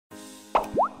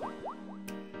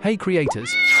Hey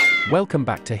creators, welcome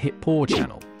back to HitPaw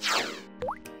channel.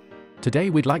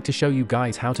 Today we'd like to show you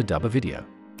guys how to dub a video.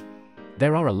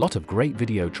 There are a lot of great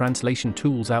video translation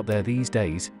tools out there these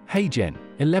days, HeyGen,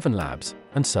 ElevenLabs,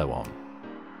 and so on.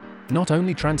 Not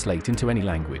only translate into any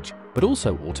language, but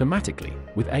also automatically,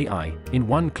 with AI, in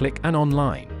one click and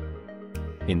online.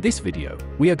 In this video,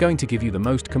 we are going to give you the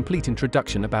most complete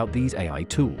introduction about these AI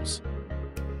tools.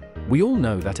 We all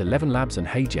know that ElevenLabs and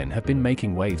HeyGen have been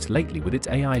making waves lately with its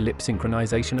AI lip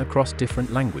synchronization across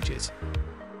different languages.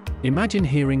 Imagine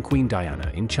hearing Queen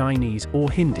Diana in Chinese or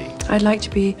Hindi. I'd like to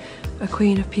be a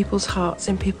queen of people's hearts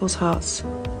in people's hearts,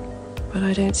 but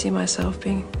I don't see myself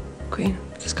being queen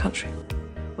of this country.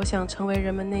 我想成为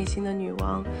人们内心的女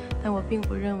王，但我并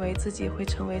不认为自己会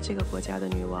成为这个国家的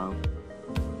女王。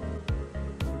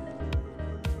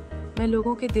मैं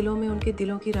लोगों के दिलों में उनके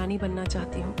दिलों की रानी बनना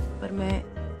चाहती हूँ, पर मैं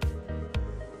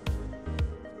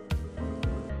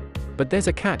But there's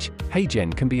a catch,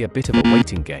 HeyGen can be a bit of a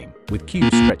waiting game, with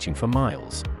queues stretching for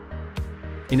miles.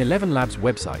 In ElevenLabs'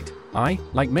 website,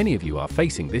 like many of you, are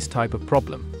facing this type of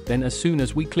problem. Then as soon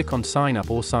as we click on sign up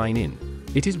or sign in,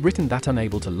 it is written that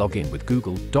unable to log in with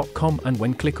google.com, and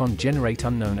when click on generate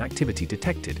unknown activity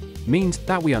detected, means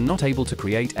that we are not able to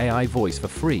create AI voice for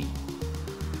free.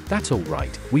 That's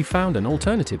alright, we found an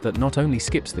alternative that not only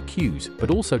skips the queues, but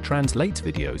also translates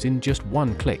videos in just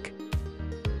one click.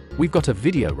 We've got a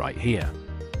video right here.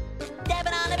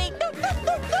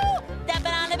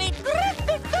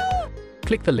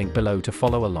 Click the link below to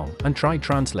follow along and try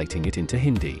translating it into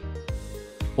Hindi.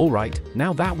 Alright,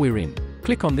 now that we're in,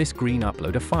 click on this green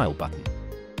upload a file button.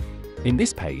 In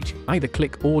this page, either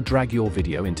click or drag your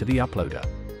video into the uploader.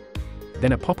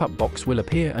 Then a pop-up box will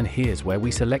appear, and here's where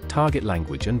we select target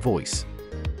language and voice.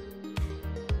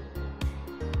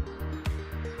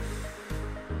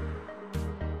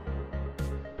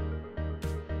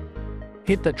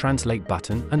 Hit the translate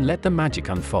button and let the magic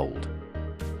unfold.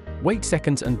 Wait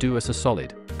seconds and do us a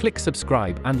solid, click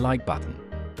subscribe and like button.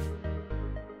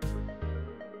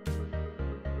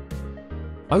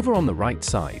 Over on the right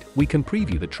side, we can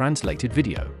preview the translated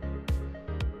video.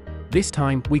 This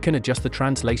time, we can adjust the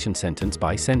translation sentence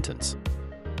by sentence.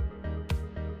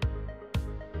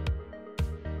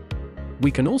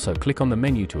 We can also click on the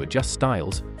menu to adjust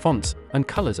styles, fonts, and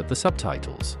colors of the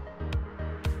subtitles.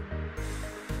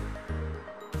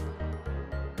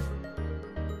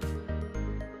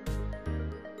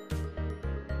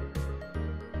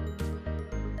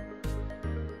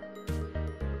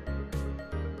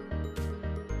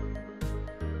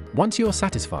 Once you're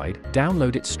satisfied,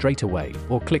 download it straight away,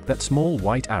 or click that small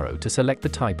white arrow to select the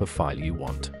type of file you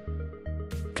want.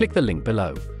 Click the link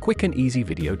below, quick and easy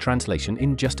video translation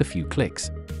in just a few clicks.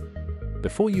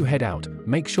 Before you head out,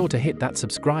 make sure to hit that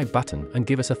subscribe button and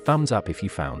give us a thumbs up if you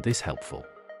found this helpful.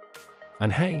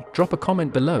 And hey, drop a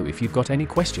comment below if you've got any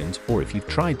questions or if you've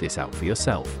tried this out for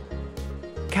yourself.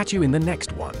 Catch you in the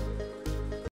next one.